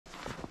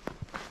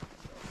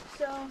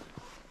Well,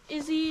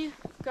 Izzy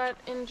got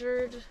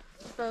injured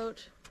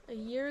about a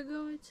year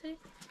ago, I'd say.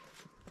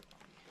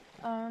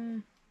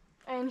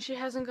 And she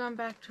hasn't gone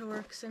back to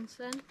work since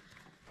then.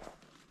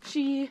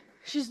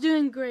 She's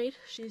doing great.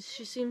 She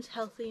seems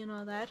healthy and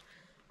all that.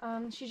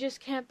 She just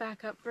can't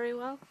back up very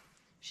well.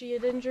 She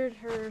had injured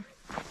her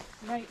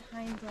right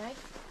hind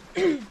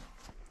leg.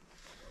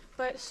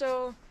 But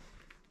so,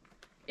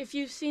 if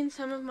you've seen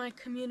some of my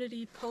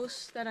community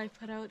posts that I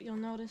put out, you'll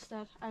notice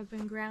that I've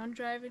been ground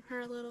driving her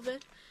a little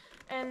bit.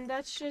 And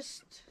that's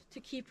just to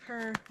keep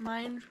her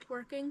mind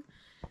working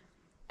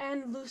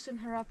and loosen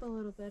her up a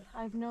little bit.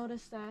 I've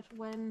noticed that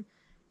when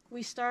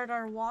we start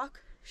our walk,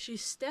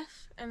 she's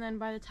stiff, and then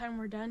by the time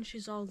we're done,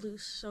 she's all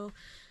loose. So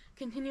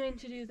continuing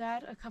to do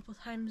that a couple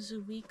times a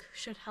week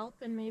should help,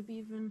 and maybe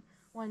even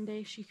one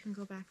day she can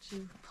go back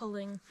to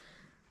pulling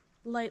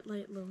light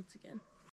loads again.